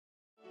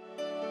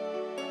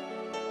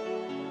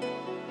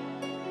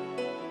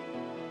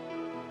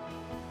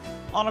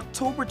On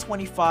October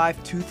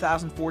 25,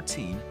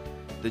 2014,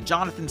 the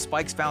Jonathan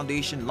Spikes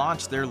Foundation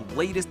launched their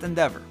latest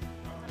endeavor,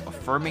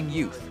 Affirming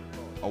Youth,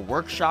 a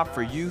workshop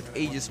for youth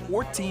ages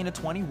 14 to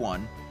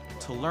 21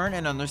 to learn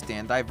and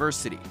understand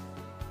diversity.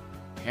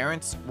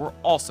 Parents were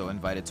also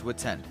invited to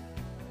attend.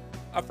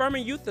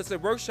 Affirming Youth is a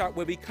workshop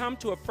where we come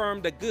to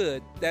affirm the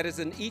good that is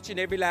in each and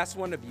every last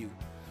one of you.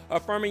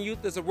 Affirming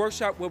Youth is a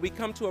workshop where we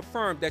come to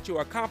affirm that you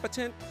are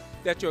competent,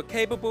 that you're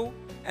capable,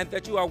 and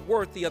that you are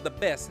worthy of the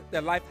best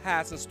that life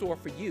has in store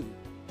for you.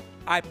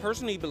 I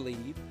personally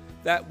believe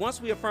that once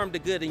we affirm the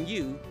good in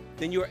you,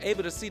 then you're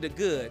able to see the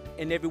good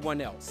in everyone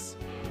else.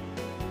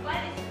 What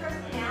is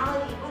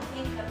personality? What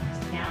makes a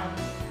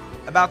personality?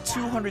 About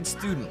 200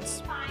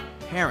 students,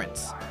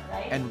 parents,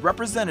 and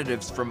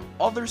representatives from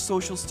other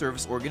social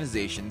service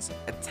organizations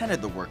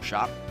attended the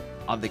workshop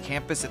on the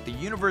campus at the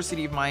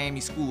University of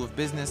Miami School of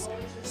Business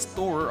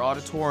Storer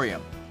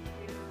Auditorium.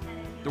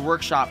 The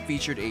workshop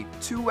featured a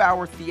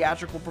 2-hour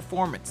theatrical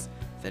performance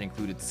that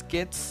included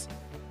skits,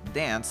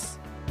 dance,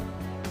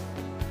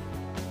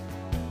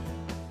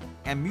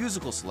 and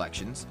musical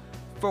selections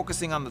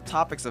focusing on the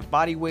topics of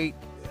body weight,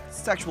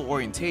 sexual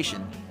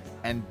orientation,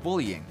 and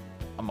bullying,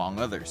 among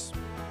others.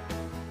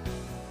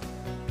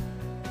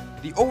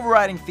 The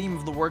overriding theme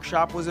of the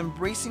workshop was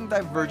embracing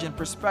divergent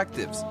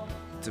perspectives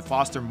to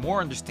foster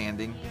more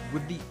understanding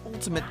with the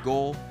ultimate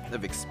goal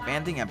of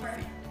expanding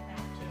empathy.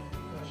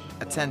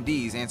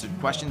 Attendees answered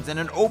questions in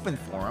an open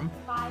forum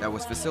that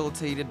was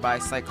facilitated by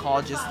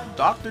psychologist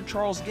Dr.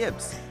 Charles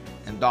Gibbs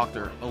and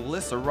Dr.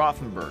 Alyssa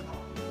Rothenberg.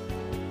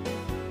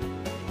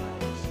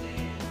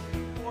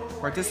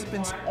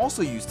 Participants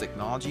also used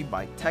technology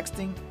by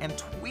texting and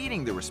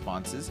tweeting the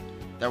responses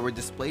that were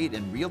displayed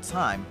in real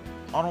time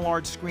on a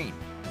large screen.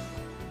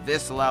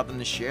 This allowed them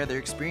to share their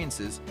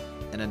experiences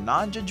in a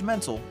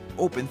non-judgmental,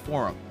 open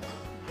forum.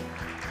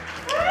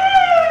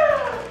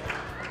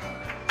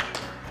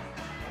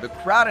 The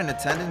crowd in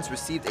attendance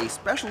received a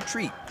special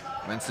treat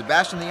when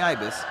Sebastian the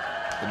Ibis,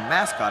 the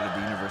mascot of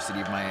the University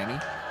of Miami,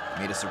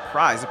 made a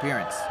surprise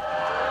appearance.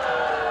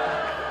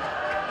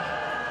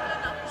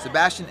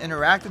 Sebastian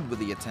interacted with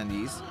the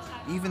attendees,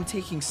 even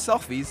taking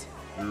selfies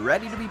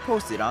ready to be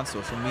posted on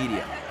social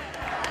media.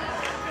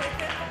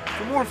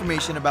 For more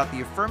information about the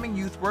Affirming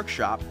Youth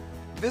Workshop,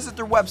 visit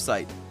their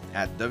website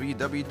at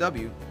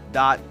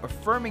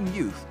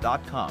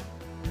www.affirmingyouth.com.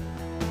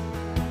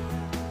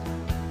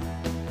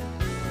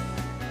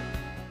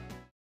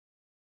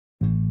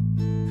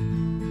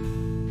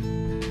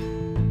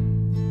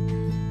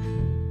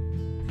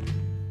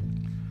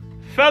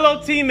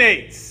 Fellow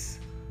teammates,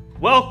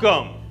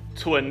 welcome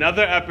to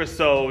another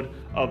episode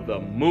of the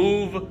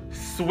Move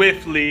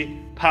Swiftly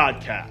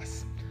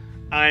podcast.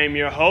 I am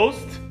your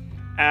host,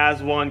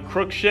 Aswan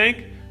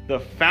Crookshank,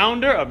 the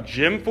founder of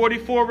Gym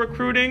 44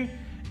 Recruiting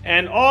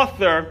and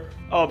author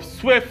of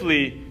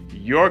Swiftly,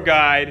 Your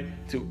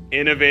Guide to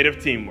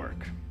Innovative Teamwork.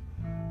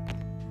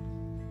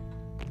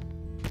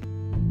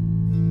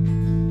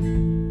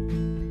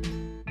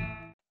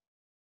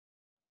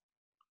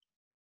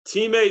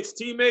 Teammates.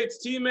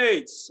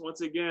 Once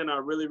again, I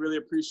really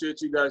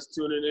appreciate you guys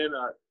tuning in.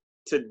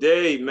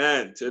 Today,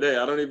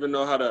 I don't even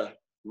know how to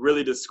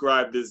really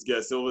describe this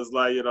guest. It was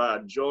like, I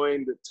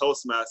joined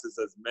Toastmasters,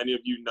 as many of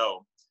you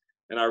know,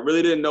 and I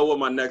really didn't know what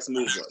my next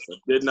move was. I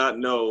did not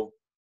know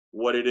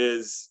what it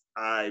is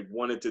I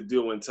wanted to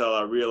do until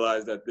I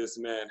realized that this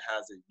man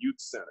has a youth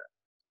center.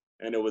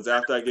 And it was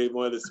after I gave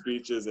one of the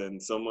speeches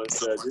and someone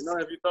said,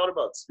 have you thought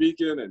about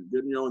speaking and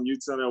getting your own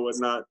youth center or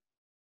whatnot?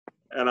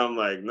 And I'm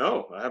like,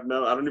 no, I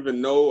don't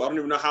even know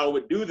how I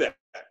would do that.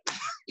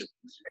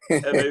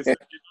 And they said,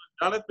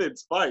 Jonathan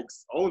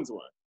Spikes owns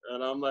one.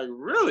 And I'm like,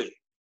 really?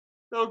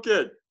 No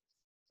kid.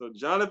 So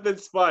Jonathan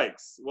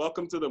Spikes,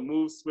 welcome to the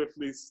Move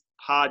Swiftly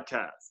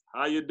podcast.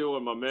 How you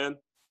doing, my man?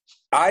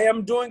 I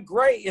am doing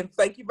great, and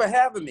thank you for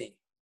having me.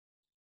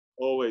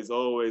 Always,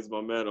 my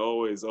man,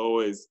 always.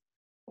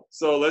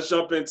 So let's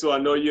jump into, I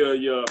know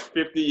you're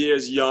 50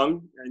 years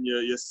young and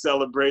you're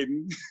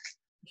celebrating.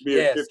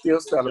 Yeah,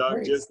 still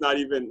celebrating. Just not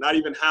even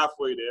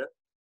halfway there.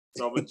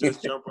 So I'm gonna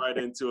just jump right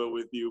into it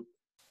with you,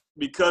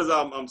 because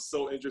I'm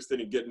so interested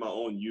in getting my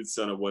own youth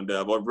center one day.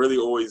 I've really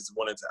always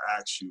wanted to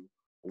ask you,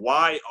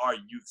 why are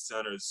youth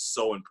centers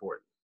so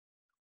important?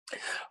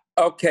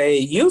 Okay,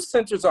 youth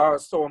centers are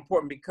so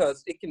important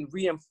because it can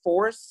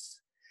reinforce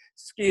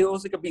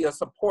skills. It can be a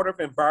supportive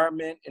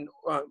environment and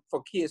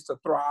for kids to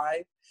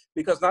thrive,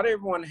 because not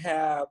everyone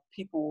have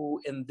people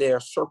in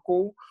their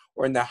circle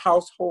or in their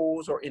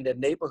households or in their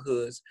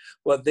neighborhoods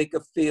where they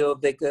could feel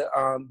they could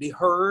be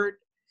heard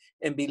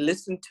and be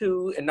listened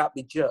to and not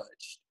be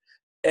judged.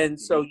 And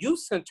so youth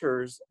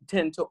centers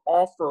tend to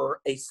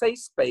offer a safe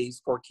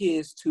space for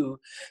kids to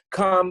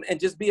come and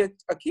just be a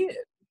kid.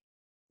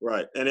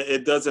 Right. And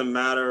it doesn't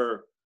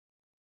matter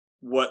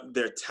what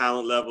their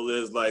talent level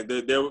is. Like,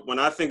 when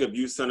I think of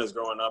youth centers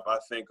growing up, I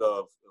think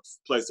of a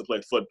place to play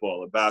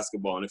football or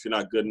basketball. And if you're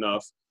not good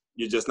enough,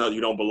 you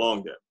don't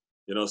belong there.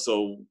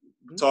 So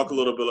talk a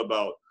little bit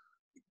about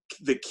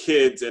the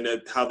kids and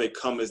how they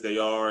come as they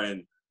are,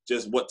 and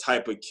just what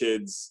type of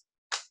kids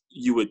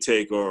you would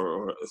take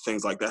or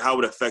things like that, how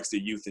it affects the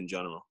youth in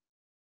general.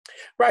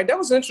 Right. That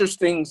was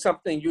interesting.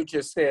 Something you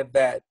just said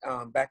that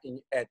back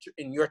in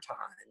your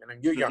time,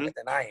 and you're younger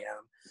than I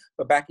am,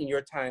 but back in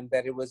your time,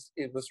 that it was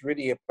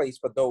really a place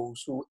for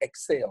those who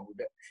excelled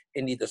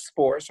in either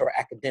sports or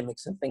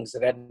academics and things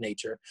of that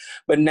nature.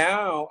 But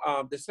now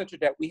the center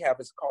that we have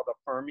is called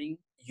Affirming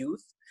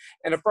Youth,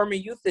 and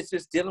Affirming Youth is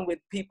just dealing with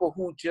people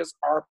who just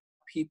are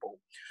people.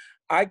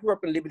 I grew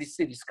up in Liberty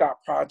City, Scott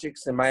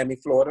Projects in Miami,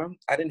 Florida.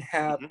 I didn't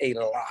have a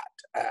lot.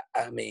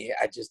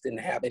 I just didn't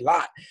have a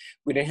lot.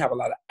 We didn't have a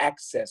lot of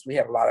access. We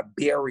had a lot of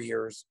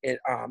barriers in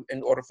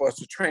order for us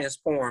to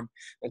transform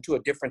into a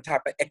different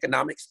type of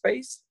economic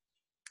space.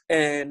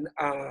 And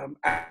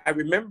I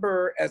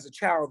remember as a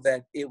child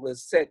that it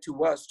was said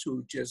to us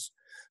to just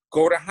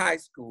go to high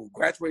school,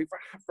 graduate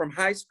from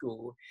high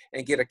school,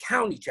 and get a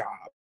county job.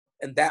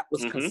 And that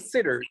was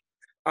considered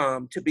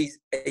to be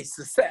a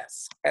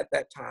success at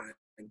that time.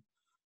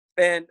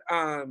 And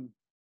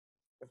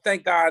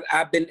thank God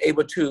I've been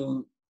able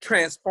to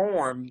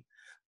transform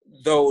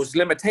those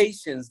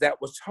limitations that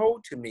was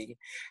told to me.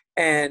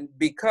 And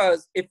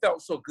because it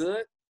felt so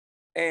good,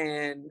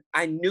 and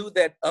I knew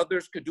that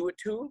others could do it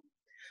too,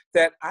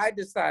 that I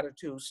decided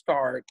to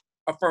start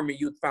Affirming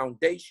Youth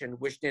Foundation,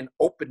 which then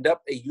opened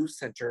up a youth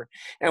center.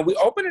 And we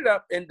opened it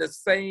up in the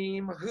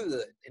same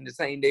hood, in the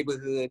same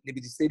neighborhood,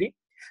 Liberty City,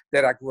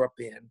 that I grew up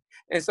in.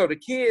 And so the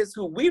kids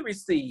who we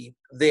receive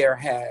there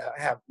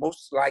have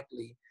most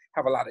likely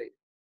have a lot of,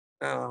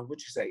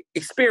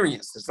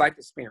 experiences, life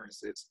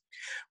experiences,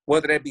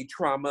 whether that be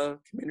trauma,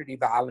 community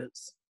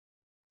violence,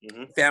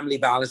 family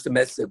violence,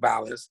 domestic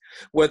violence,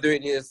 whether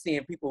it is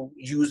seeing people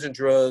using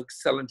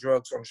drugs, selling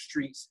drugs on the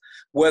streets,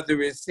 whether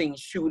it's seeing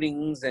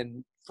shootings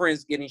and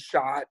friends getting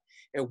shot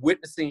and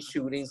witnessing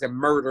shootings and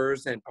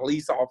murders and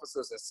police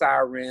officers and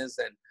sirens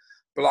and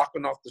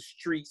blocking off the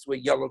streets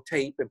with yellow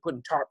tape and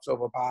putting tarps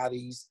over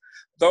bodies.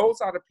 Those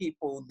are the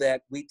people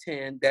that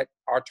that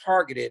are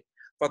targeted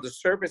for the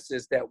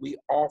services that we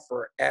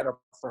offer at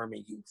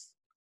Affirming Youth.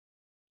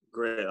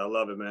 Great, I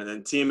love it, man.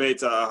 And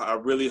teammates, I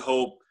really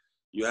hope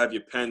you have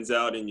your pens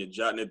out and you're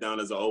jotting it down.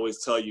 As I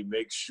always tell you,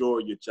 make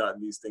sure you're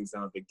jotting these things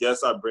down. The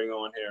guests I bring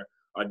on here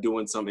are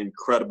doing some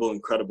incredible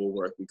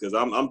work, because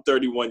I'm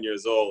 31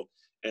 years old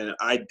and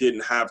I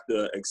didn't have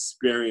to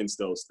experience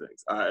those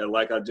things.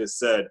 Like I just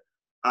said,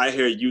 I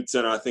hear youth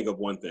center, I think of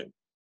one thing.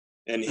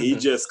 And he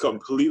just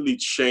completely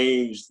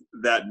changed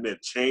that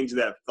myth, changed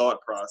that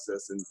thought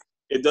process. And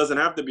it doesn't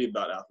have to be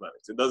about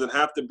athletics. It doesn't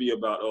have to be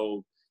about,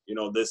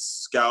 this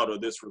scout or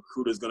this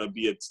recruiter is going to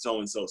be at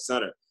so-and-so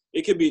center.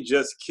 It could be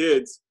just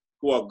kids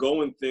who are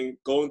going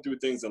through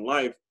things in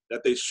life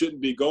that they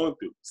shouldn't be going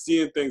through,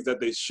 seeing things that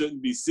they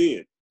shouldn't be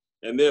seeing.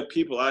 And there are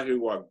people out here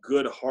who are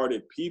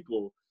good-hearted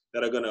people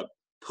that are going to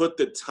put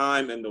the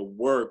time and the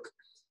work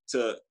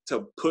to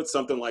put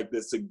something like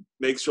this, to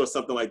make sure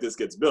something like this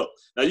gets built.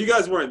 Now, you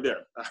guys weren't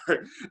there.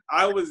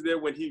 I was there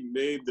when he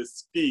made the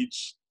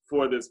speech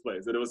for this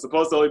place. And it was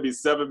supposed to only be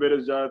 7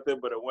 minutes, Jonathan,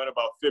 but it went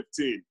about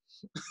 15.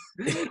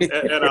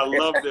 and I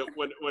loved it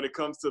when it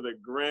comes to the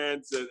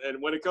grants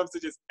and when it comes to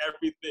just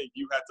everything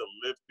you had to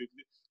live through.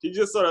 Can you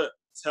just sort of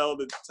tell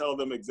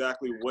them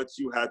exactly what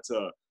you had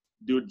to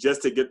do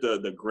just to get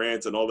the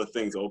grants and all the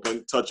things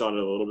open? Touch on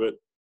it a little bit.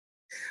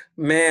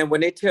 Man, when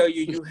they tell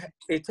you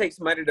it takes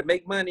money to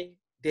make money,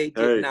 they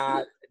did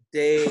not.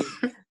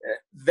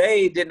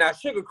 They did not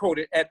sugarcoat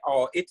it at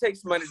all. It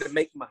takes money to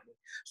make money.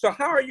 So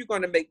how are you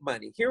going to make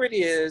money? Here it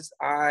is.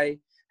 I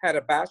had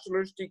a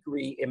bachelor's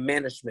degree in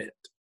management,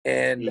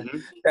 and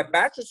that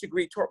bachelor's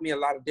degree taught me a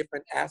lot of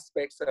different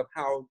aspects of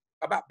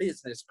about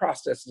business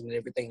processes and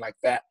everything like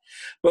that.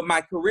 But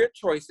my career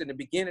choice in the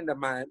beginning of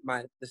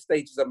the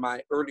stages of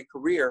my early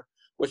career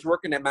was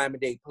working at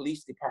Miami-Dade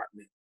Police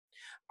Department.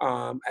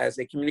 As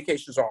a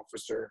communications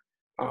officer,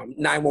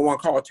 911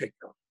 call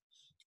taker.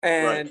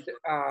 And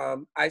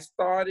I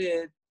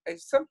started,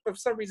 for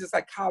some reason,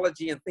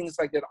 psychology and things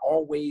like that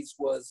always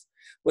was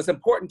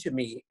important to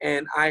me.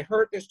 And I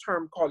heard this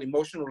term called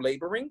emotional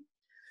laboring,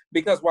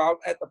 because while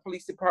at the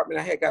police department,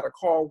 I had got a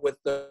call with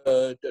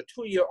the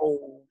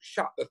 2-year-old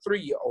shot the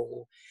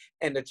 3-year-old,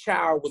 and the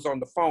child was on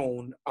the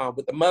phone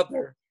with the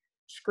mother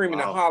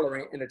screaming and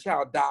hollering, and the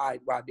child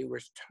died while they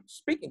were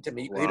speaking to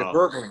me. You could hear the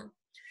gurgling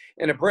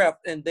in a breath.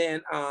 And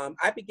then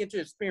I began to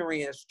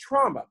experience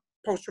trauma,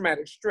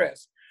 post-traumatic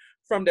stress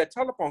from that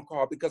telephone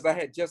call, because I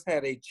had just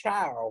had a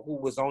child who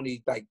was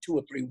only like 2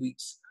 or 3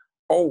 weeks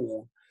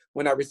old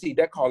when I received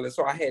that call. And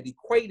so I had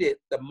equated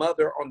the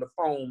mother on the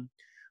phone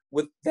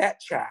with that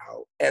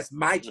child as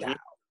my child.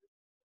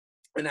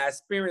 And I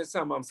experienced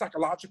some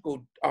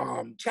psychological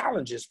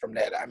challenges from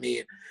that. I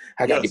mean,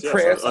 I got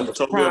depressed, I was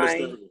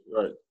crying.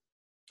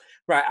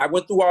 Right, I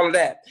went through all of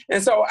that.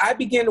 And so I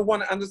began to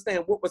want to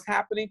understand what was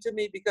happening to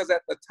me, because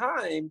at the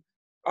time,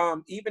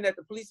 even at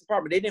the police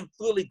department, they didn't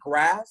fully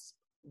grasp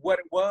what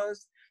it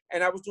was.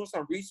 And I was doing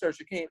some research,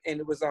 and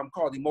it was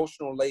called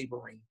emotional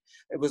laboring.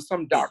 It was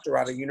some doctor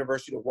out of the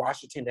University of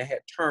Washington that had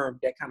termed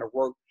that kind of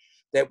work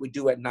that we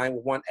do at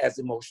 911 as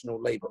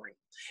emotional laboring.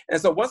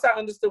 And so once I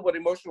understood what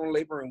emotional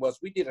laboring was,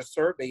 we did a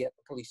survey at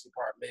the police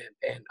department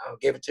and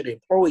gave it to the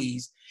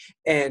employees.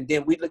 And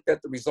then we looked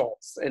at the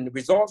results. And the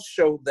results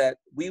showed that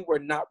we were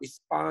not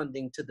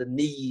responding to the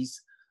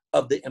needs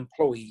of the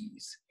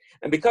employees.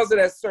 And because of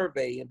that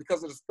survey and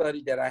because of the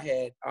study that I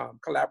had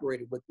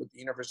collaborated with the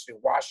University of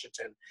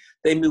Washington,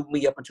 they moved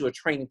me up into a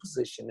training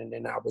position. And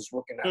then I was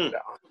working at the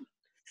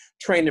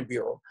training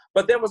bureau.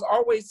 But there was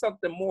always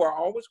something more. I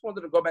always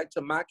wanted to go back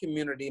to my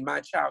community, my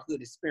childhood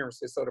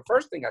experiences. So the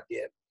first thing I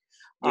did,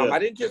 I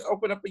didn't just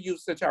open up a youth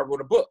center, I wrote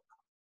a book.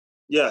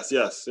 Yes.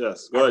 Go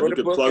ahead, you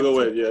can plug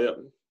away. Yeah.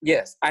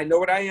 Yes, I know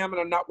what I am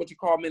and I'm not what you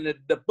call me. And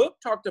the book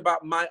talked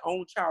about my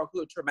own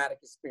childhood traumatic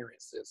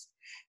experiences.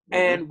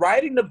 And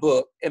writing the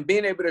book and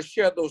being able to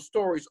share those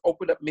stories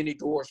opened up many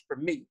doors for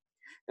me.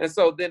 And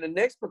so then the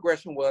next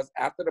progression was,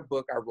 after the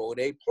book, I wrote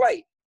a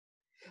play.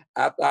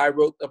 After I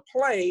wrote the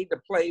play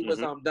was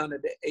done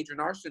at the Adrian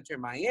Art Center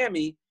in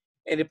Miami,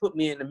 and it put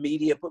me in the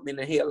media, put me in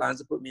the headlines,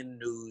 it put me in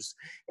the news.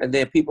 And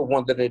then people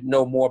wanted to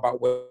know more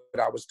about what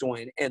I was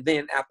doing. And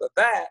then after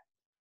that,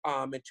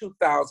 in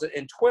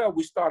 2012,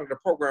 we started a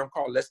program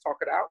called Let's Talk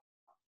It Out,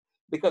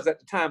 because at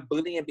the time,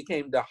 bullying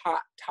became the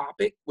hot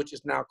topic, which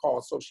is now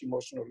called social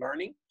emotional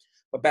learning.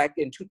 But back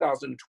in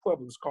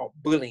 2012, it was called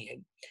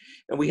bullying.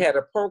 And we had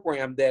a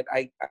program that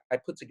I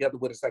put together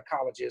with a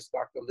psychologist,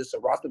 Dr. Lisa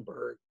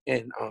Rothenberg,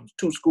 and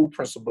two school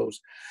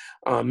principals,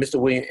 Mr.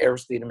 William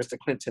Aristide and Mr.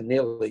 Clinton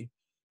Neely.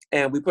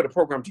 And we put a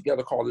program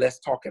together called Let's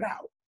Talk It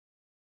Out.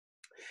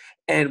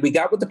 And we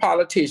got with the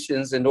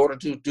politicians in order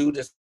to do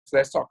this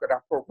Let's Talk It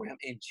Out program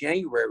in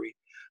January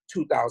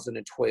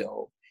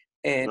 2012.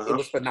 And it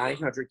was for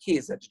 900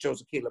 kids at the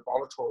Joseph Caleb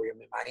Auditorium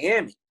in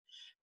Miami.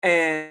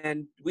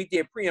 And we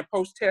did pre and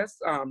post tests.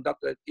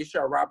 Dr.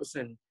 Ishar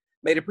Robinson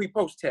made a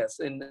pre-post test.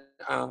 And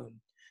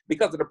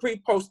because of the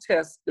pre-post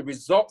test, the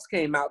results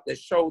came out that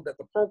showed that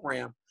the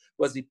program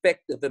was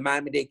effective in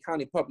Miami-Dade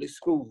County Public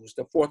Schools,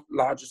 the fourth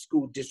largest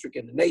school district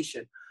in the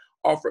nation,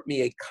 offered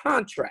me a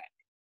contract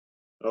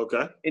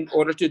in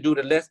order to do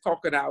the Let's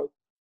Talk It Out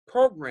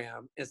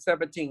program in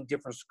 17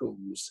 different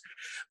schools.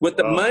 With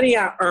the money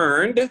I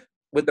earned,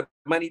 with the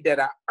money that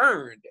I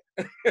earned.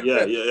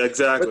 Yeah,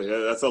 exactly.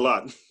 That's a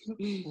lot.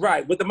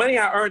 Right. With the money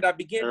I earned, I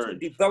began to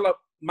develop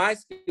my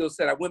skill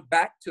set. I went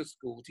back to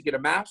school to get a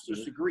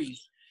master's degree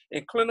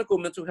in clinical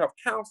mental health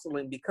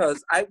counseling,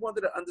 because I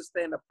wanted to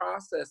understand the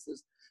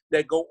processes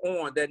that go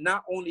on that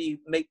not only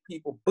make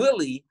people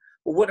bully,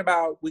 but what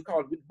about,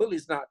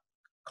 bully's not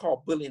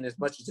called bullying as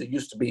much as it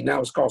used to be. Now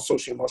it's called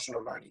social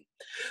emotional learning.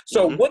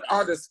 So what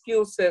are the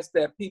skill sets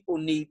that people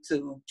need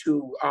to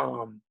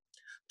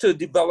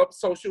develop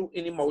social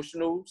and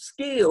emotional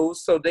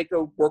skills so they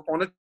could work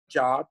on a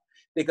job,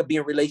 they could be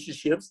in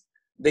relationships,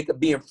 they could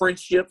be in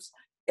friendships,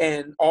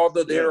 and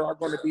although there are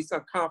going to be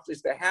some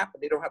conflicts that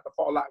happen, they don't have to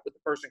fall out with the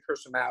person,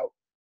 curse them out,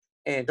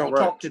 and don't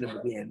talk to them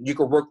again. You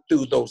can work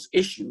through those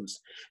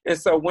issues. And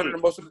so one of the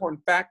most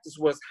important factors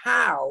was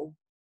how.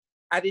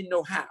 I didn't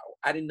know how.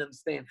 I didn't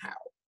understand how.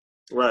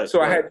 Right.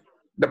 So I had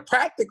the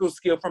practical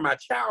skill from my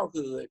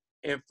childhood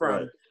and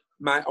from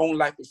my own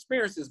life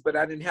experiences, but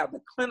I didn't have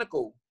the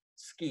clinical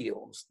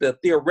skills, the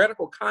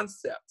theoretical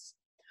concepts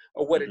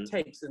of what it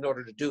takes in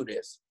order to do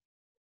this.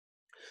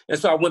 And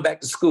so I went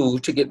back to school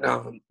to get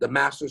the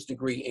master's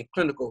degree in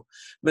clinical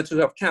mental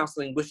health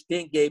counseling, which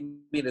then gave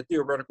me the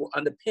theoretical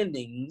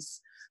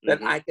underpinnings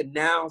that I can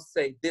now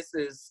say, this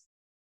is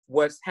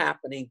what's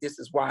happening, this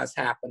is why it's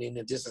happening,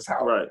 and this is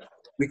how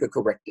we could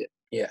correct it.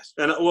 Yes.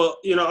 And well,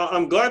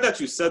 I'm glad that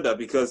you said that,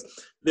 because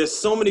there's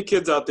so many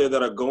kids out there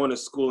that are going to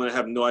school and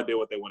have no idea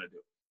what they want to do.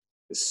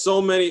 There's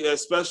so many,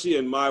 especially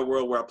in my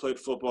world where I played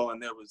football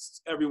and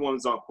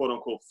everyone's on quote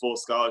unquote full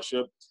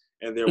scholarship,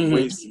 and they're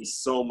wasting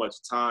so much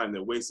time,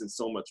 they're wasting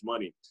so much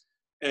money.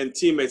 And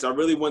teammates, I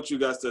really want you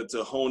guys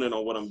to hone in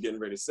on what I'm getting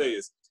ready to say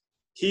is,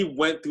 he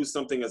went through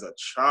something as a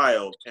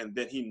child and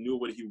then he knew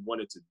what he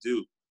wanted to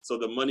do. So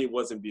the money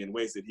wasn't being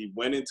wasted. He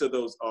went into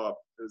those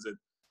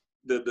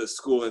the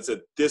school and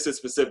said, this is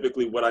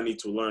specifically what I need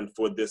to learn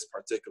for this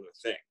particular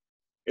thing.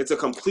 It's a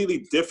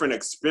completely different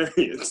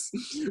experience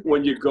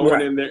when you're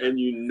going in there and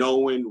you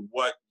knowing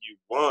what you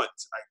want.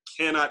 I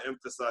cannot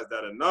emphasize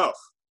that enough.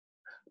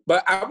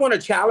 But I want to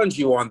challenge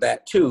you on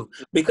that too,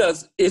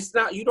 because it's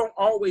not, you don't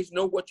always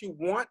know what you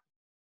want,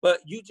 but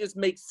you just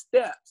make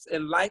steps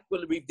and life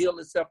will reveal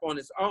itself on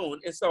its own.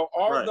 And so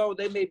although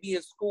they may be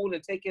in school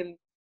and taking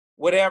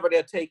whatever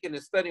they're taking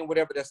and studying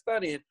whatever they're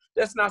studying,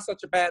 that's not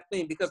such a bad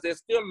thing, because they're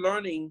still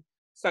learning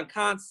some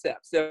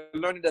concepts. They're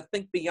learning to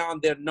think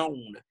beyond their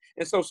known.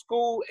 And so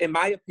school, in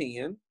my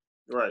opinion,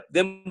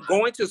 them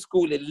going to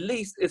school at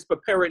least is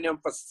preparing them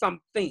for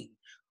something.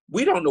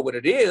 We don't know what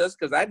it is,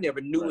 because I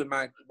never knew in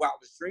my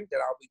wildest dream that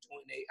I'll be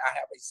doing I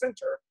have a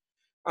center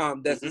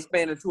that's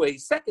expanding to a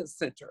second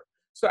center.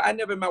 So I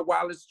never in my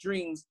wildest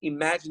dreams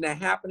imagined that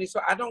happening.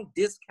 So I don't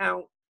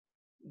discount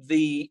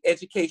the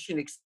education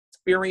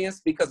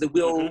experience, because it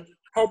will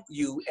help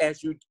you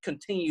as you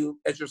continue,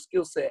 as your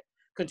skill set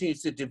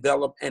continues to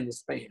develop and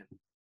expand.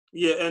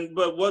 Yeah,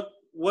 but what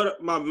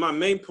what my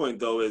main point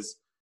though is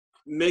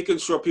making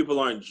sure people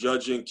aren't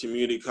judging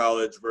community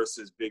college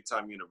versus big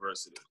time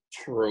university.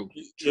 True.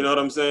 You know what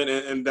I'm saying?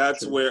 And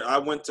that's True. where I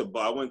went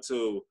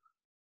to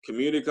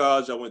community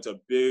college. I went to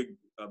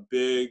a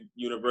big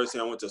university.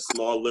 I went to a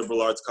small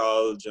liberal arts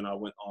college, and I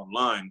went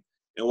online.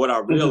 And what I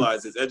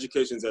realized is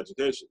education is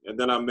education. And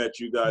then I met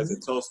you guys at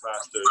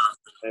Toastmasters,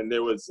 and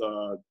there was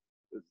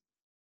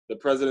the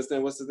president's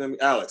name. What's his name?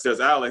 Alex. There's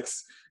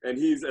Alex, and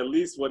he's at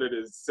least what it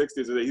is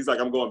 60s. He's like,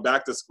 I'm going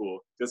back to school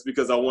just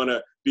because I want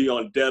to be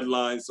on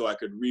deadline so I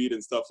could read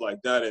and stuff like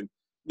that. And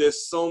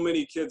there's so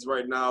many kids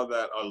right now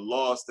that are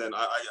lost, and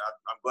I'm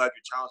glad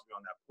you challenged me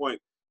on that point,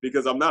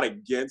 because I'm not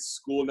against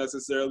school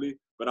necessarily,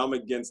 but I'm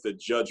against the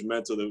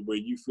judgmental where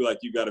you feel like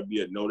you got to be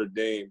at Notre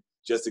Dame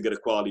just to get a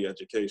quality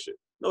education.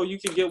 No, you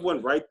can get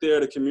one right there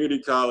at a community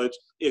college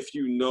if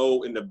you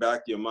know in the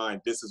back of your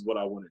mind, this is what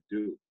I want to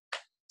do.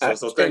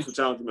 So thanks for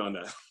challenging me on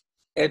that.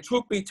 And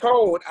truth be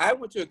told, I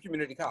went to a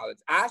community college.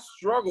 I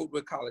struggled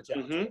with college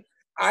algebra.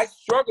 I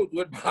struggled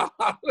with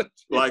biology.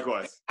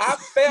 Likewise. I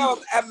failed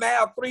at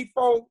math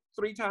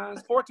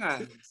four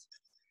times.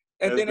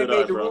 And then they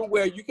made the rule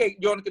where you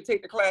only can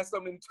take the class so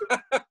many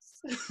times.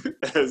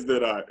 As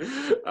did I.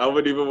 I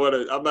wouldn't even want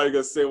to, I'm not even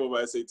going to say what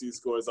my SAT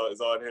score is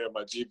on here,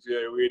 my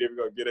GPA. We ain't even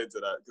going to get into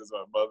that because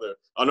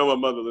I know my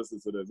mother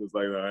listens to this. It's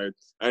like, all right,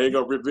 I ain't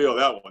going to reveal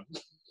that one.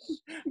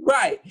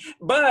 Right.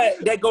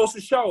 But that goes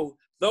to show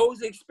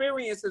those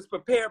experiences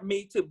prepared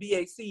me to be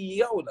a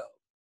CEO, though.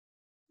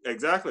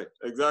 Exactly.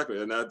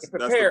 And that's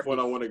the point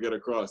I want to get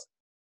across.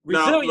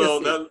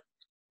 Resiliency. Now,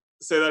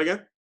 say that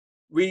again?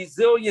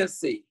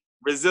 Resiliency.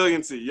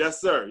 Yes,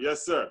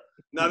 sir.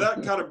 Now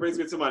that kind of brings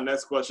me to my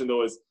next question,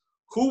 though, is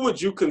who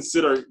would you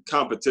consider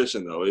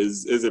competition, though?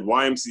 Is it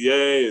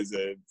YMCA? Is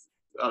it,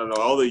 I don't know,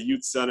 all the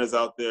youth centers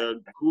out there?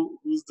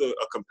 Who's a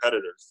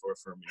competitor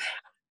for me?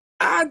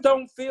 I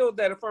don't feel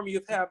that Affirm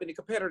Youth have any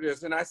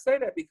competitors, and I say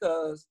that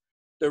because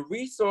the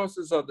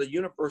resources of the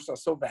universe are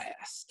so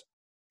vast.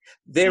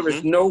 There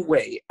is no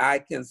way I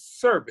can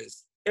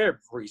service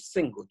every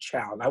single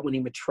child. I wouldn't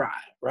even try,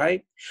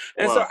 right?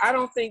 And so I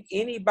don't think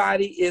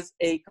anybody is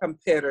a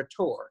competitor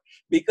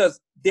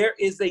because there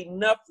is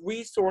enough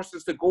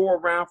resources to go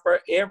around for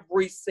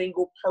every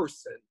single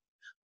person,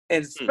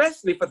 and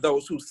especially for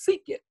those who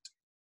seek it.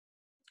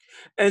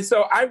 And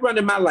so I run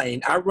in my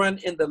lane. I run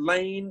in the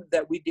lane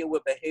that we deal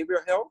with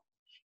behavioral health,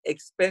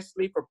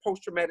 especially for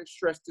post-traumatic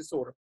stress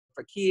disorder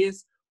for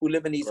kids who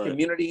live in these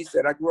communities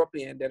that I grew up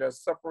in that are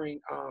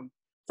suffering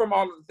from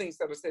all of the things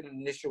that I said in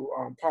the initial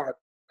part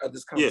of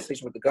this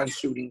conversation with the gun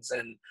shootings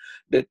and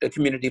the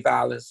community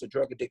violence, the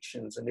drug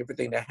addictions, and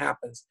everything that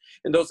happens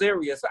in those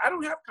areas. So I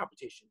don't have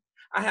competition.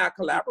 I have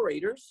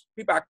collaborators,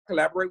 people I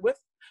collaborate with,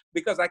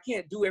 because I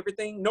can't do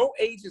everything. No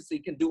agency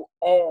can do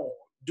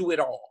it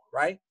all,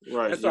 right?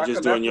 Right, and so you're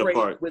just doing your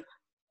part.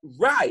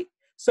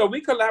 So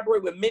we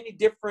collaborate with many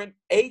different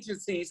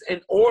agencies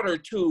in order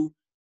to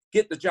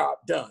get the job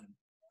done.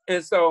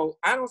 And so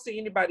I don't see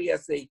anybody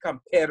as a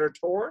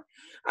competitor.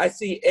 I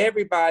see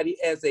everybody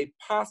as a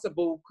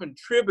possible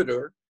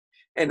contributor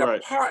and a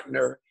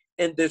partner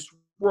in this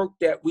work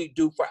that we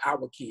do for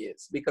our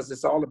kids, because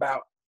it's all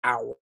about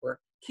our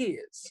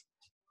kids.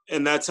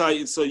 And that's how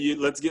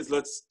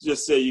let's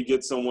just say you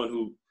get someone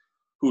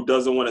who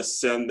doesn't want to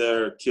send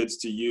their kids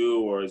to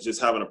you or is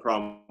just having a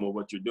problem with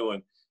what you're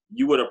doing.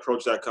 You would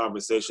approach that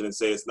conversation and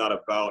say, it's not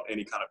about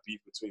any kind of beef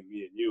between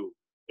me and you.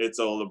 It's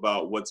all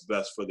about what's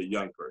best for the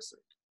young person.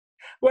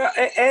 Well,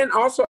 and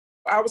also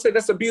I would say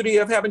that's the beauty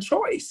of having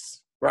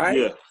choice, right?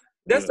 Yeah.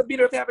 That's the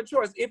beauty of having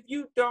choice. If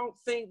you don't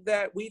think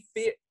that we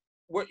fit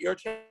what your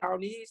child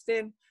needs,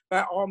 then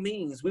by all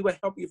means, we will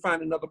help you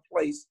find another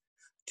place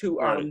to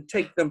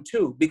take them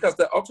to, because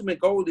the ultimate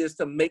goal is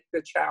to make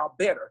the child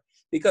better.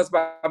 Because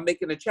by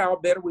making the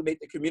child better, we make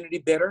the community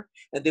better,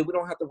 and then we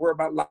don't have to worry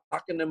about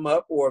locking them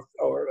up or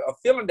a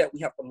feeling that we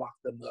have to lock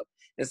them up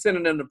and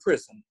sending them to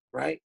prison,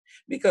 right?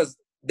 Because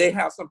they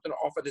have something to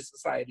offer to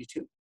society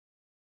too.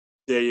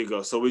 There you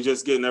go. So we're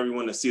just getting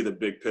everyone to see the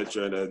big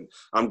picture. And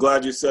I'm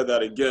glad you said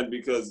that again,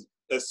 because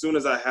as soon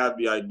as I had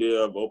the idea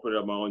of opening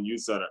up my own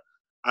youth center,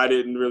 I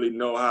didn't really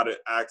know how to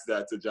ask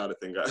that to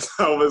Jonathan, guys.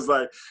 I was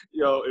like,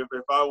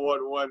 if I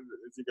want one,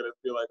 is he going to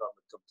feel like I'm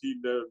a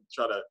competitor,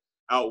 try to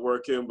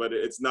outwork him? But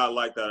it's not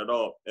like that at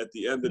all. At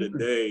the end of the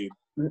day,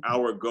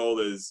 our goal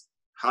is,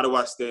 how do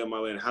I stay in my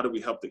lane? How do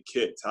we help the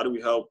kids? How do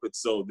we help it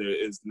so there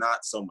is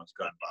not so much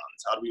gun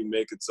violence? How do we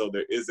make it so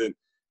there isn't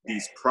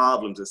these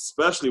problems,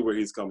 especially where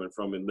he's coming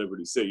from in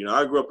Liberty City?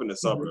 I grew up in the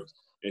suburbs,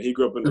 and he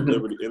grew up in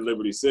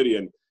Liberty City,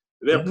 and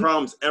there are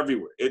problems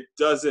everywhere. It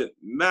doesn't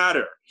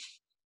matter.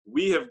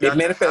 We have got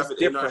to have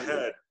it in our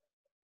head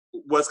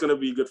what's going to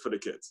be good for the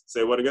kids.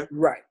 Say what again?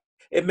 Right.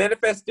 It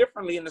manifests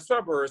differently in the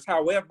suburbs.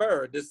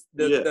 However,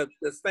 the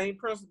same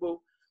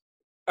principle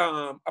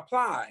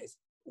applies.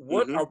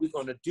 What are we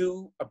going to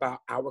do about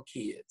our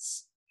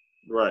kids?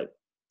 Right.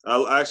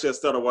 I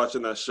started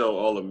watching that show,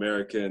 All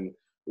American,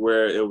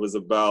 where it was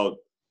about,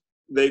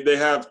 they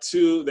have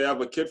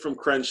a kid from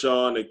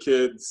Crenshaw and the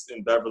kids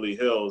in Beverly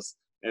Hills,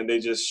 and they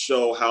just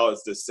show how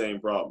it's the same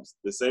problems.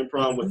 The same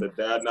problem with a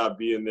dad not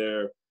being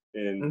there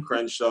in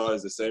Crenshaw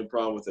is the same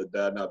problem with a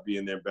dad not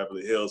being there in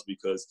Beverly Hills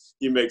because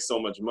he makes so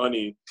much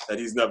money that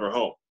he's never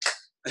home.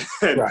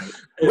 And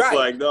it's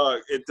like,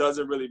 dog, it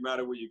doesn't really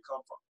matter where you come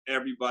from.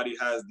 Everybody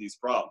has these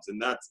problems,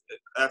 and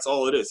that's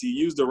all it is. He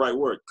used the right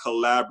word: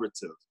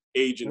 collaborative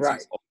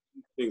agencies, all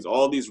these things,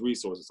 all these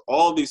resources,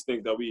 all these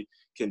things that we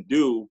can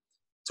do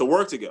to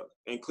work together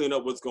and clean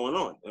up what's going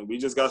on. And we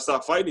just got to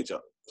stop fighting each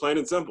other, plain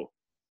and simple.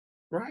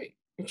 Right.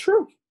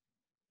 True.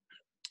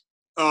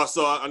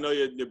 So I know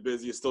you're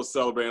busy. You're still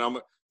celebrating.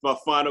 My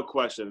final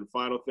question,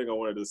 final thing I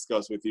want to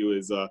discuss with you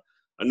is, I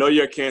know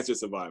you're a cancer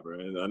survivor,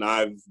 and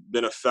I've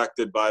been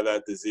affected by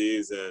that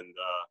disease. And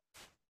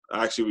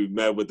actually, we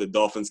met with the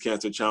Dolphins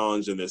Cancer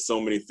Challenge, and there's so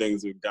many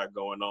things we've got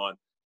going on.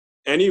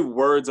 Any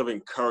words of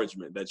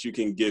encouragement that you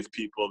can give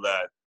people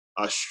that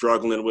are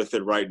struggling with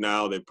it right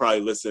now? They're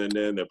probably listening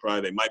in.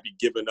 They might be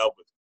giving up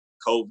with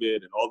COVID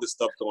and all this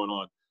stuff going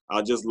on.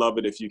 I'll just love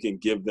it if you can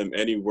give them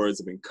any words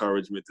of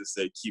encouragement to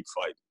say, keep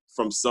fighting,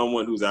 from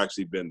someone who's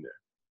actually been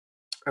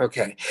there.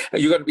 Okay.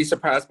 You're going to be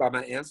surprised by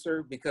my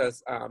answer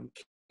because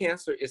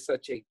cancer is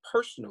such a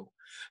personal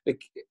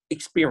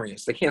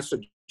experience, the cancer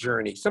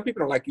journey. Some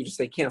people don't like you to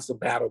say cancer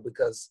battle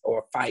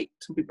or fight.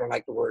 Some people don't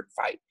like the word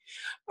fight.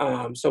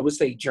 So we'll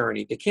say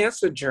journey. The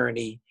cancer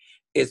journey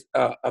is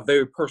a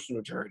very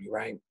personal journey,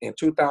 right? In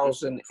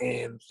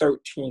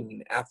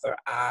 2013, after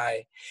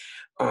I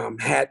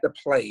had the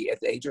play at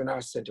the Adrian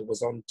R Center,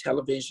 was on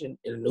television,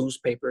 in the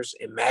newspapers,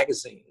 in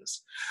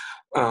magazines.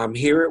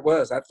 Here it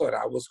was. I thought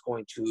I was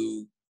going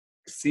to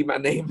see my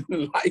name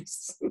in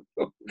lights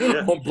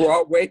on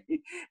Broadway,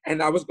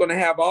 and I was going to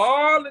have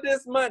all of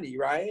this money,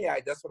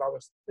 right? That's what I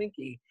was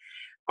thinking.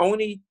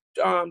 Only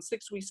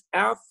 6 weeks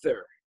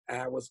after,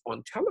 I was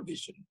on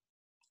television,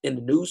 in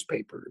the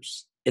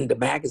newspapers, in the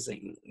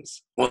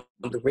magazines, on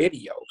the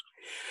radio,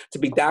 to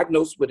be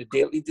diagnosed with a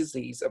deadly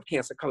disease of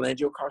cancer,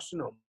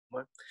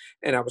 cholangiocarcinoma.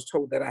 And I was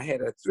told that I had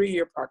a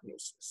 3-year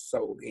prognosis.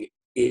 So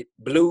it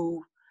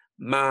blew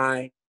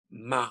my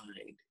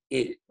mind.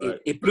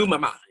 It blew my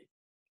mind.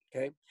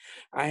 Okay.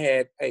 I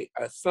had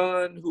a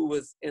son who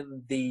was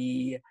in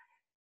the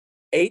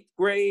 8th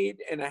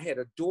grade, and I had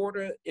a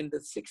daughter in the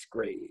 6th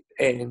grade.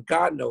 And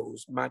God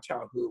knows my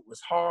childhood was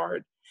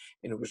hard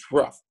and it was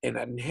rough. And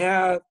I didn't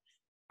have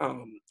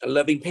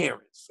loving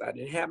parents. I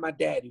didn't have, my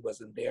daddy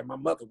wasn't there. My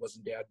mother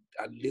wasn't there.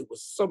 I lived with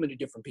so many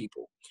different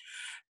people.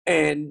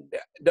 And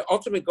the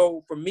ultimate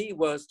goal for me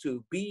was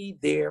to be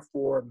there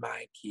for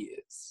my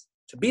kids,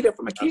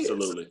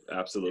 Absolutely.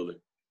 Absolutely.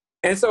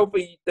 And so for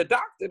the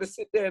doctor to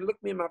sit there and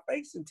look me in my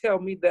face and tell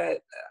me that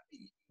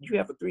you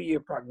have a 3-year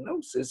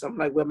prognosis, I'm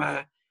like, well,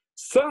 my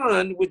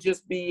son would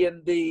just be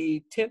in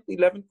the 10th,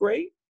 11th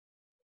grade,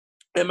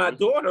 and my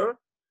daughter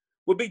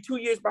would be 2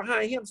 years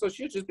behind him. So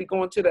she'll just be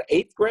going to the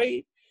 8th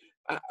grade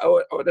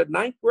or the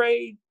 9th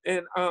grade.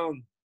 And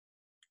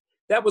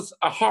that was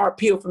a hard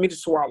pill for me to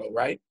swallow,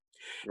 right?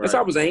 And so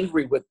I was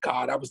angry with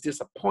God. I was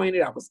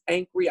disappointed. I was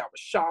angry. I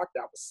was shocked.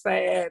 I was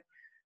sad.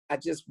 I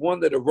just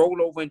wanted to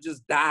roll over and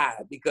just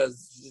die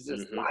because it's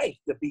just life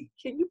to be.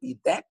 Can you be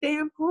that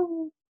damn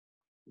cruel?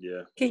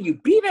 Yeah. Can you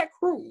be that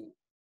cruel?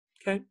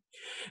 Okay.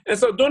 And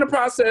so during the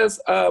process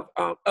of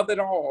it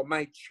all,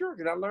 my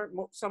children, I learned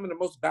some of the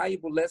most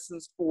valuable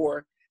lessons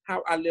for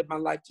how I live my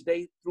life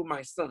today through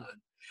my son.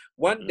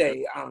 One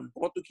day,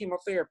 going through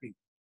chemotherapy,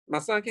 my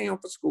son came home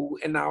from school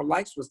and our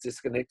lights was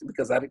disconnected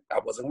because I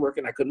wasn't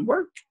working. I couldn't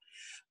work.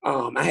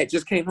 I had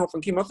just came home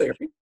from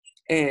chemotherapy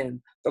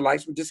and the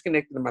lights were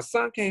disconnected and my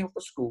son came home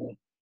from school.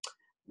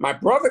 My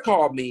brother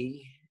called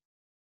me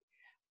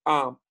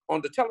on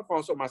the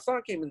telephone. So my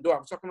son came in the door. I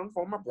was talking on the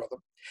phone with my brother.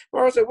 My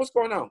brother said, what's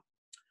going on?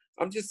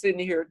 I'm just sitting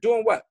here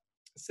doing what?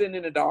 Sitting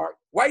in the dark.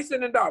 Why are you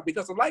sitting in the dark?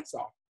 Because the light's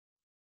off.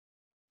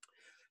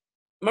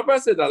 My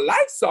brother said, the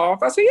light's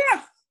off? I said,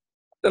 yeah,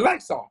 the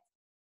light's off.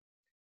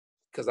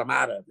 Because I'm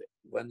out of it.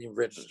 It wasn't even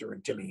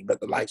registering to me, but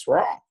the lights were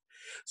off.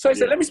 So he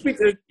said, let me speak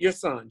to your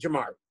son,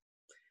 Jamari.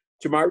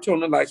 Jamari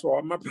told him the lights were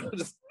off. My brother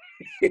just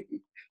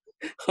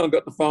hung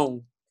up the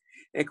phone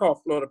and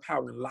called Florida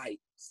Power and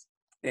Lights.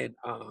 And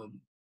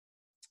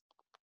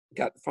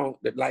got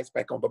the lights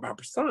back on. But my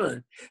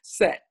son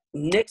sat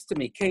next to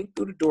me, came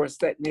through the door,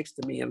 sat next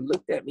to me and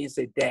looked at me and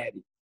said,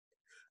 Daddy,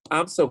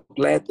 I'm so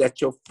glad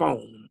that your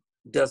phone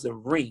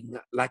doesn't ring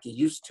like it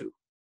used to.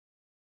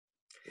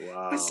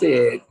 Wow. I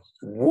said,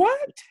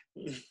 what?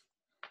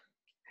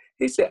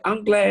 He said,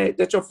 I'm glad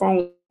that your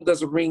phone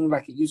doesn't ring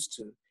like it used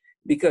to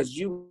because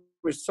you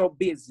were so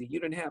busy.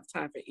 You didn't have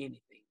time for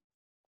anything.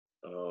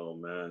 Oh,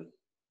 man.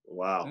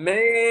 Wow.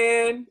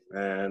 Man.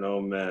 Man,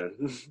 oh, man.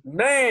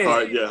 Man.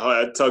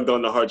 I tugged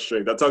on the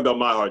heartstrings. I tugged on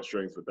my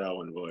heartstrings with that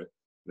one, boy.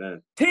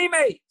 Man.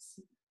 Teammates.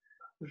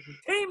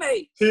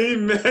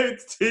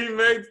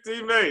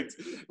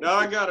 Now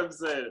I got him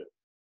saying,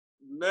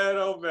 man,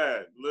 oh,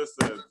 man.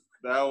 Listen,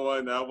 that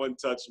one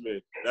touched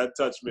me. That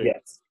touched me.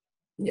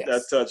 Yes.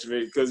 That touched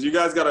me. Because you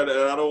guys got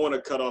to, I don't want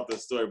to cut off the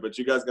story, but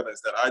you guys got to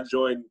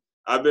understand,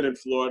 I've been in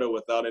Florida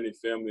without any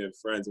family and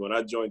friends. When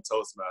I joined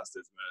Toastmasters,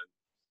 man,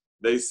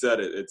 they said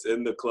it. It's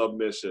in the club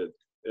mission.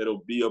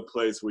 It'll be a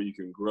place where you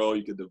can grow,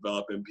 you can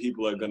develop, and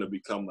people are going to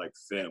become like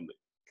family.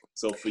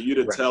 So for you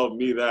to tell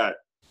me that,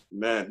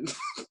 man.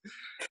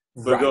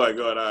 But go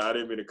ahead. I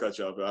didn't mean to cut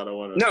you off. I don't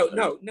want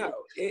to. No.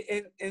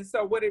 And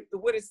so what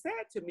it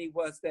said to me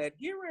was that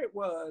here it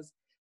was.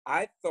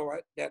 I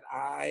thought that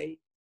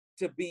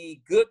to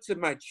be good to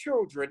my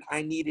children,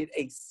 I needed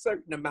a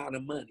certain amount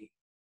of money.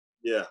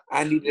 Yeah.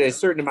 I needed a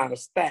certain amount of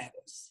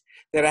status,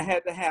 that I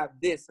had to have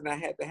this and I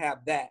had to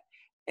have that.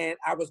 And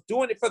I was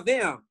doing it for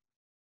them.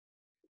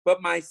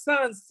 But my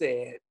son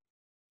said,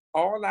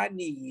 all I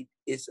need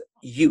is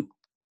you.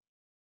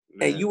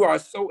 Man. And you are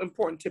so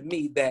important to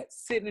me that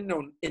sitting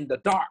in the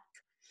dark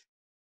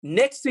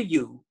next to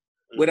you,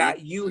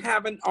 without you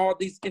having all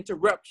these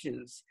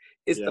interruptions,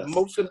 is the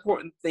most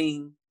important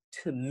thing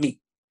to me.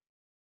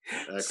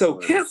 Excellent. So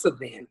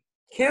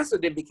cancer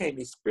then became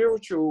a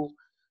spiritual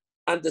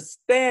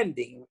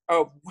understanding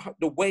of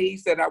the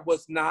ways that I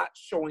was not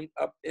showing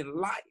up in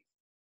life.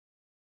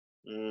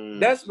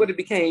 That's what it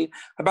became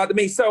about to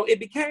me. So it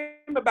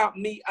became about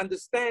me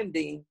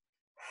understanding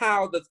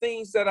how the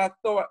things that I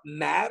thought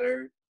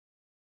mattered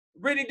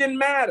really didn't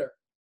matter.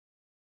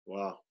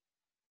 Wow.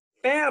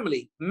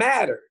 Family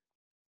mattered.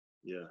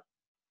 Yeah.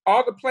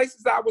 All the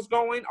places I was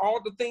going,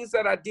 all the things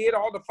that I did,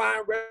 all the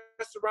fine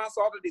restaurants,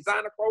 all the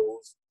designer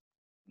clothes,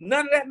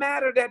 none of that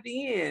mattered at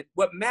the end.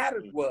 What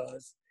mattered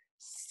was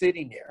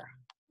sitting there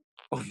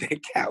on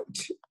that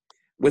couch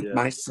with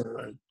my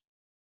son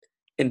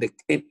and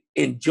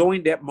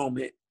enjoying that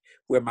moment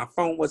where my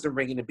phone wasn't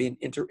ringing and being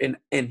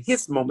and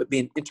his moment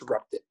being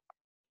interrupted.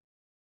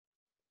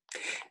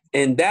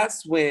 And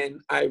that's when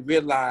I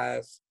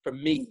realized for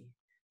me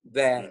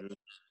that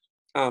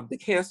the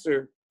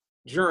cancer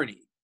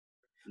journey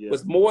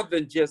was more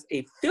than just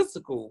a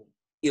physical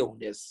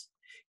illness.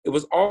 It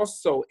was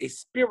also a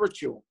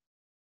spiritual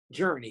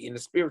journey and a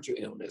spiritual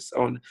illness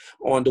on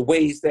the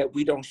ways that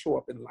we don't show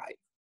up in life.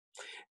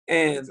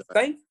 And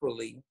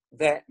thankfully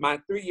that my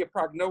 3-year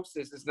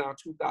prognosis is now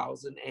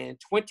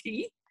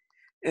 2020.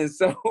 And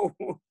so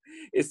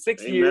it's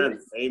 6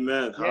 years.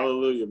 Amen. Yeah.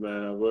 Hallelujah,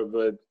 man.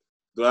 We're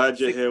glad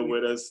you're here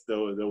with us.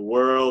 The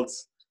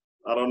world's,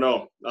 I don't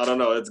know.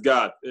 It's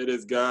God. It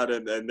is God.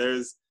 And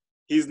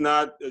he's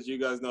not, as you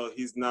guys know,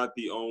 he's not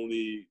the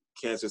only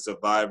cancer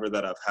survivor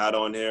that I've had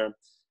on here.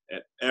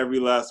 And every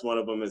last one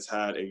of them has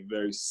had a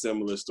very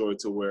similar story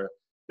to where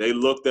they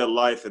looked at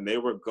life and they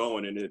were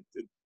going,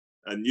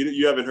 and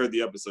you haven't heard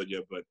the episode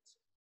yet, but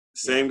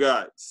same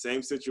guy,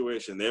 same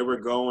situation. They were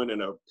going at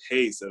a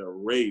pace, at a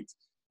rate,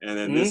 and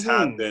then this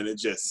happened. It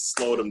just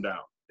slowed them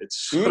down. It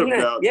slowed them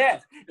down. Yeah.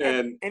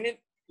 And then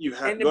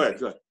go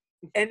ahead.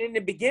 And in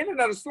the beginning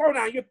of the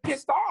slowdown, you're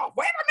pissed off.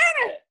 Wait a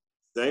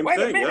minute. Wait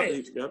a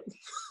minute. Yep.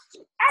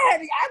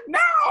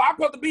 I'm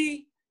supposed to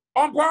be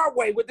on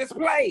Broadway with this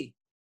play,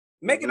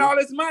 making all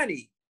this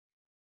money.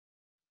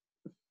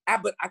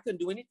 But I couldn't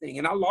do anything,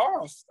 and I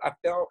lost.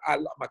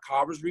 My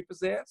car was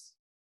repossessed.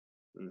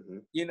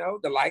 You know,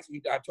 the lights,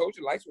 I told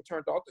you, lights were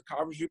turned off. The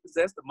car was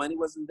repossessed. The money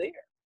wasn't there.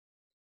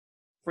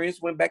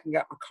 Friends went back and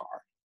got my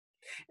car,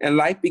 and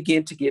life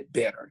began to get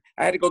better.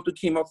 I had to go through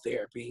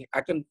chemotherapy.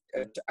 I couldn't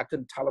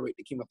tolerate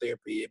the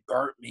chemotherapy. It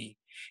burnt me.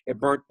 It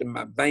burnt in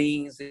my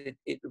veins. It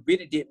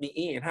really did me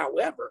in.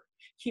 However,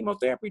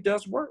 chemotherapy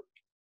does work.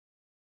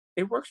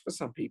 It works for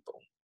some people.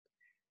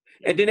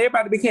 And then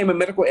everybody became a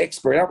medical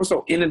expert. I was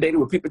so inundated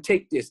with people,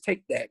 take this,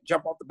 take that,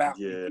 jump off the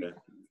balcony.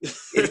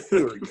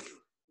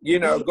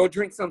 Yeah. Go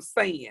drink some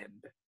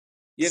sand.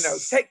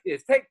 Take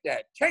this, take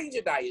that, change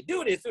your diet,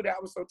 do this, do that.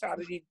 I was so tired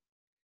of these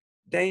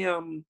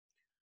damn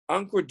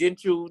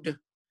uncredentialed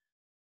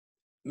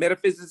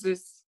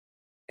metaphysicists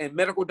and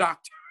medical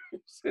doctors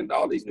and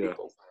all these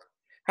people.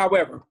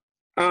 However,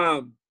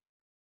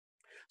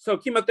 so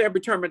chemotherapy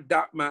turned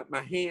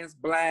my hands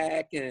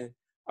black and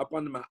up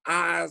under my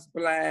eyes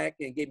black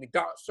and gave me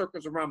dark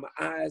circles around my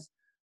eyes.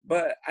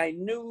 But I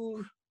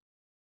knew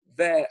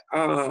that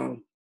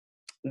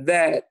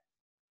that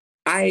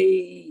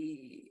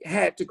I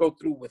had to go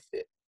through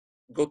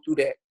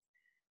that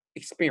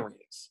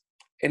experience.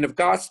 And if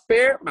God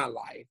spared my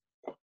life,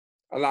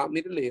 allowed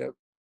me to live,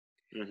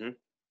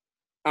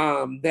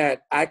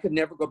 that I could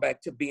never go back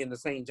to being the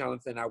same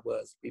Jonathan I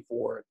was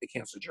before the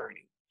cancer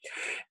journey.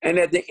 And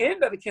at the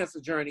end of the cancer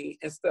journey,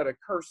 instead of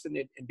cursing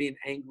it and being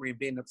angry and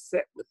being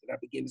upset with it, I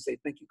began to say,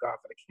 thank you, God,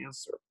 for the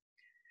cancer.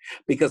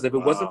 Because if it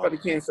wasn't for the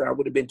cancer, I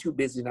would have been too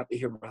busy not to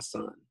hear my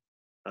son.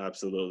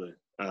 Absolutely.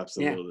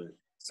 Yeah.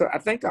 So I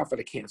thank God for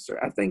the cancer.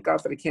 I thank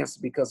God for the cancer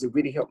because it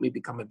really helped me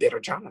become a better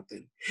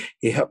Jonathan.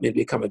 It helped me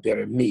become a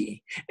better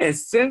me. And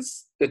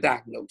since the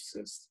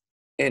diagnosis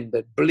and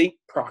the bleak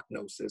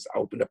prognosis, I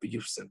opened up a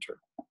youth center.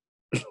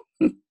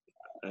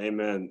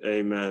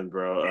 Amen,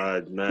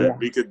 bro.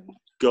 We could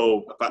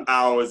go for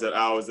hours and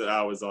hours and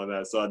hours on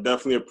that. So I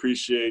definitely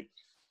appreciate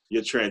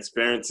your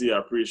transparency. I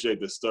appreciate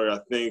the story. I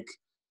think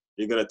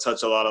you're going to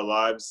touch a lot of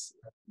lives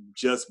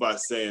just by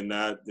saying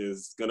that.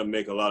 Is going to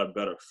make a lot of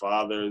better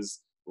fathers.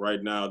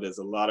 Right now, there's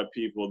a lot of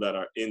people that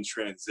are in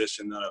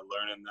transition that are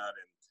learning that.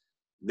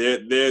 And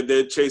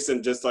they're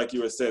chasing, just like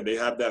you were saying, they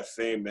have that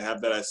fame, they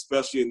have that,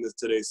 especially in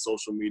today's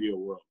social media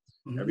world.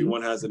 Mm-hmm.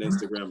 Everyone has an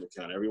Instagram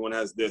account, everyone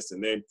has this,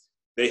 and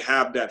they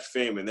have that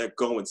fame, and they're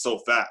going so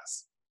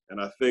fast. And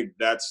I think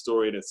that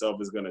story in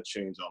itself is going to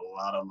change a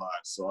lot of lives.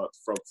 So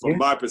from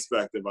my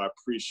perspective, I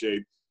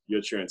appreciate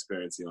your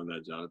transparency on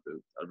that,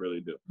 Jonathan. I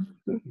really do.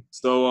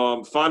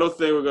 So final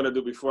thing we're going to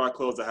do before I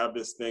close, I have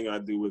this thing I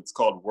do. It's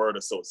called word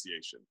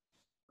association.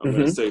 I'm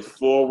going to say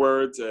 4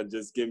 words and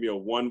just give me a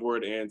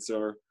 1-word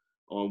answer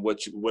on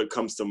what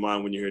comes to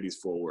mind when you hear these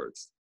 4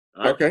 words.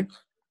 All right? Okay.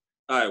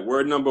 All right.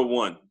 Word number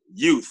 1,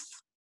 youth.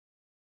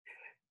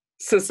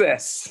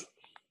 Success.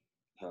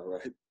 All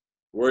right.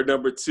 Word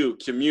number 2,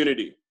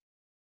 community.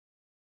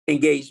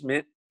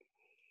 Engagement.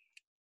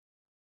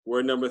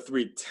 Word number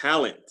 3,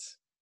 talent.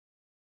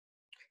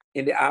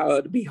 In the eye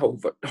of the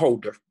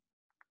beholder.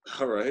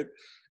 All right.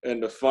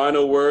 And the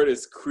final word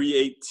is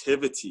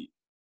creativity.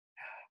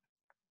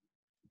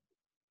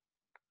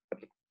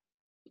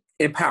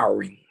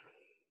 Empowering.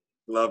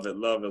 Love it,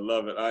 love it,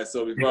 love it. All right,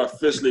 so before I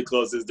officially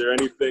close, is there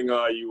anything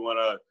you want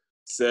to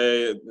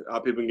say, how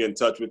people can get in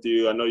touch with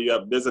you? I know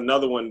there's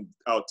another one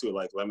out too,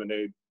 like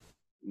Lemonade,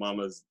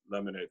 Mama's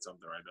Lemonade,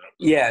 something like that.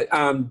 Yeah,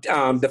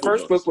 the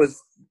first book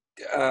was,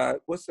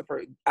 what's the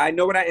first? I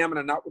Know What I Am and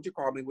I'm Not What You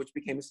Call Me, which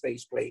became a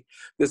stage play.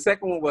 The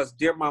second one was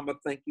Dear Mama,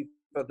 Thank You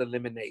for the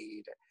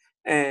Lemonade,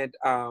 and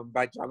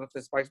by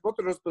Jonathan Spikes. Both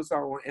of those books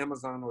are on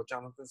Amazon or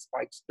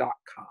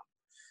jonathanspikes.com.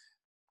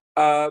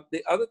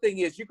 The other thing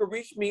is you can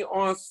reach me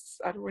on,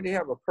 I don't really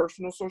have a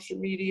personal social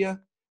media.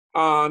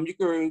 You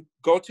can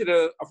go to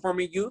the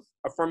Affirming Youth,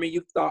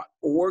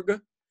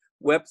 affirmingyouth.org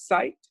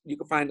website. You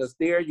can find us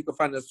there. You can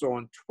find us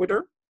on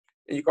Twitter.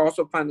 And you can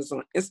also find us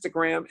on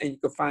Instagram. And you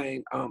can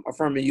find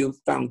Affirming Youth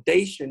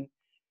Foundation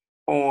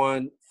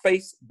on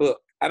Facebook.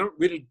 I don't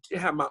really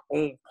have my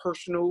own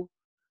personal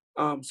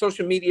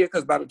social media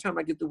because by the time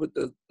I get through with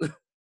the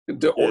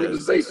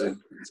organization,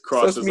 it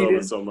crosses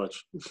over so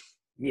much.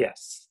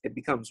 Yes, it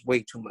becomes way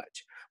too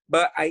much.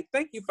 But I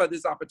thank you for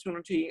this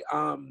opportunity.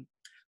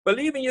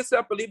 Believe in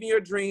yourself, believe in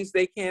your dreams.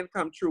 They can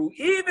come true,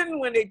 even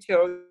when they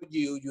tell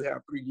you you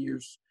have 3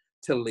 years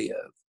to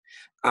live.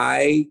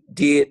 I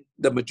did,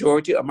 the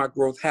majority of my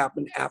growth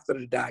happened after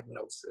the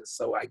diagnosis.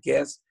 So I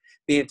guess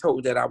being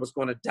told that I was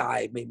going to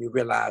die made me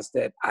realize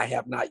that I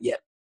have not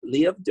yet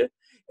lived,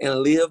 and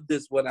lived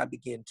is what I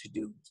begin to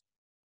do.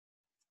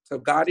 So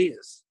God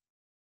is.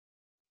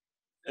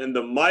 And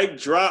the mic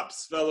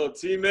drops, fellow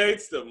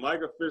teammates. The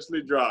mic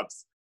officially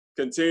drops.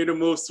 Continue to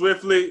move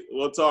swiftly.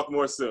 We'll talk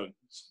more soon.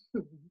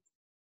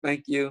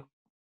 Thank you.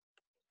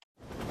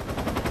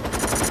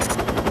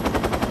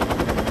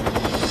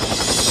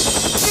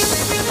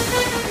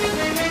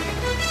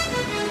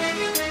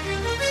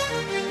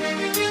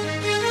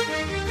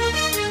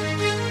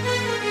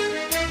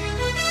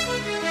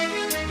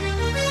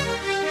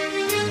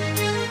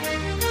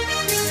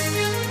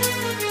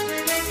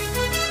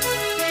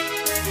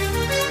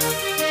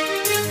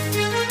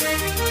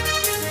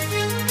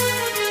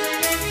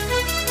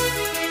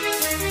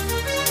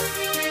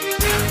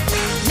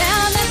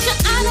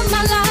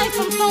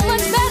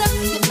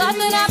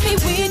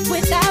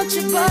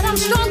 But I'm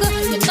stronger.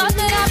 You thought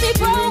that I'd be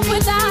broke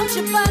without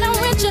you, but I'm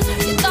richer.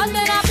 You thought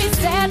that I'd be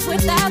sad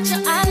without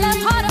you, I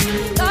love harder.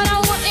 Thought I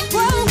wouldn't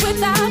grow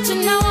without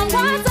you, now I'm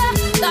wiser.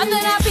 Thought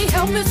that I'd be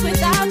helpless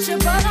without you,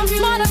 but I'm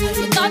smarter.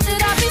 You thought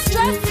that I'd be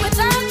stressed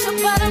without you,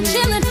 but I'm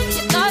chilling.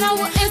 You thought I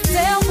wouldn't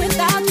sell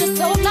without you,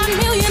 sold 9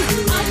 million.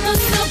 I'm a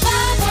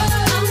survivor,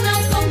 I'm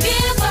not gonna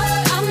give up,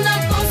 I'm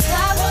not gonna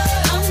stop,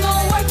 I'm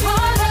gonna work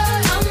harder.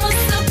 I'm a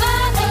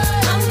survivor,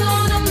 I'm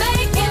gonna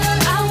make it,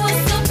 I will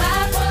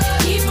survive.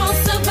 Keep on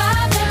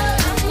surviving,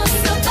 I'm a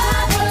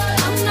survivor,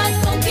 I'm not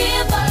gonna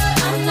give up,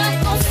 I'm not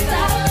gonna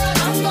stop,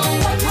 I'm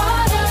gonna work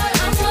harder.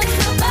 I'm a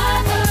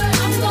survivor,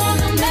 I'm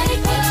gonna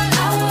make it,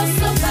 I will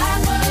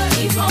survive.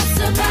 Keep on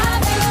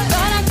surviving.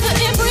 Thought I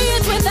couldn't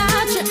breathe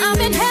without you, I'm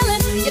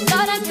inhaling. You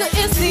thought I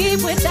couldn't see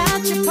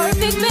without your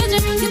perfect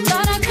vision. You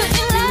thought I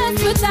couldn't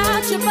last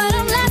without you, but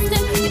I'm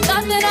lasting. You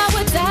thought that I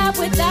would die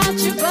without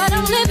you, but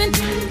I'm living.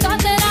 Thought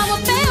that I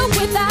would fail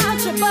without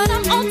you, but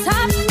I'm on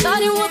top.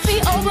 Thought it would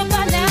be over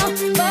by now,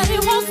 but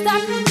it won't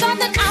stop. Thought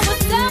that I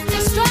would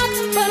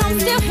self-destruct, but I'm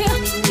still here.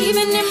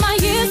 Even in my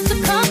years to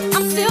come,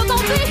 I'm still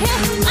gonna be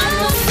here. I'm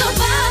a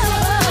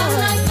survivor, I'm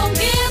not gonna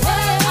give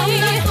up, I'm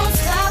not gonna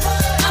stop,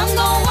 I'm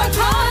gonna work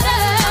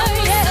harder,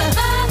 yeah.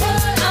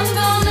 I'm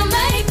gonna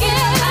make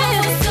it,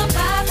 I'm a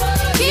survivor.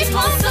 Keep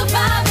on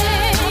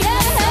surviving,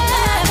 yeah.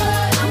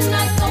 I'm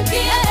not gonna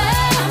give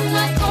up, I'm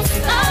not gonna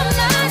stop,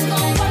 I'm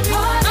gonna work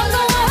hard, I'm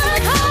gonna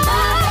work hard,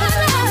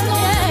 I'm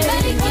gonna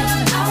make it,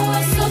 I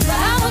will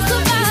survive,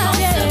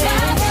 yeah.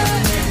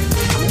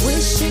 I'm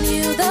wishing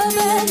you the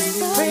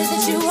best, pray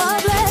that you are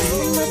blessed,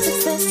 with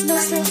success, no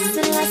stress,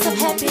 and lots of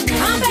happiness.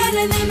 I'm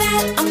better than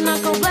that, I'm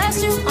not gonna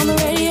blast you on the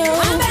radio.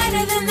 I'm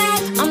better than that,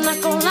 I'm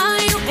not gonna lie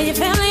to you and your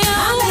family.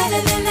 I'm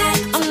better than that,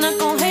 I'm not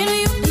gonna hate on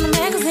you in the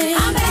magazine.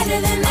 I'm better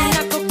than that,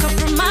 I'm not gonna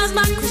compromise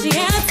my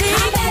Christianity.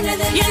 I'm better than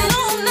that, you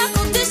know I'm not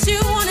gonna diss you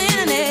on the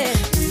internet,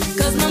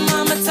 cause my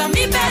mama taught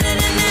me better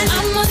than that.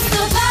 I'm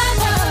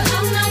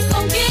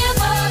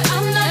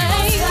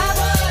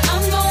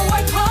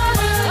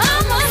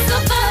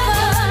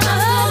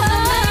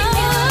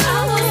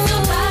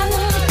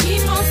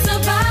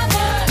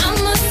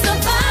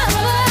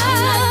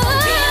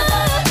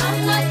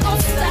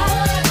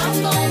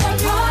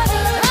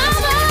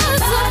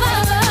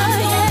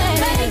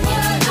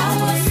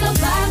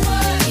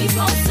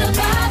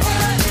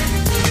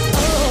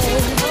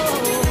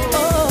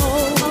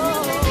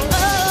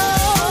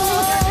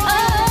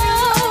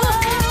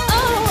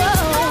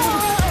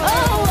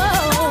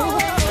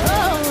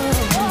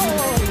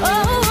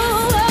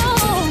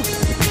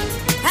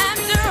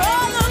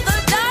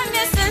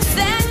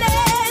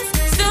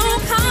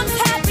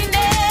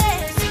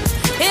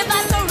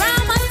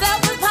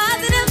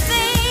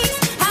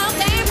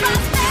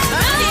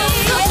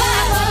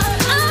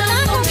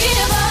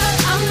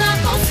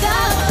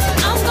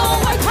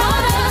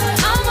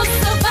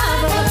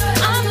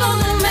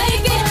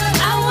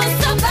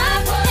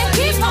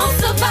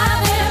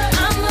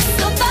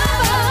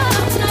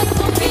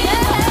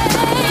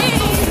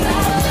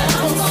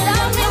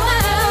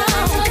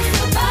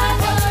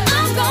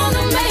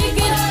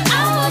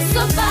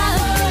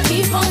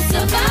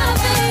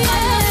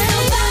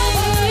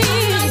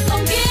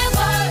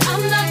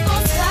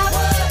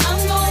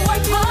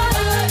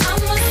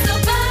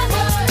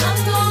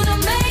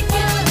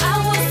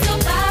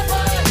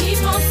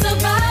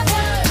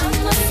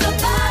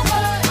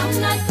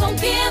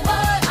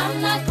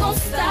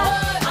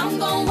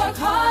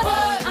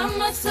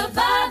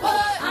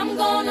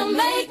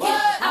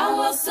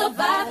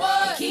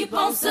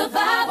won't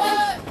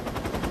survive.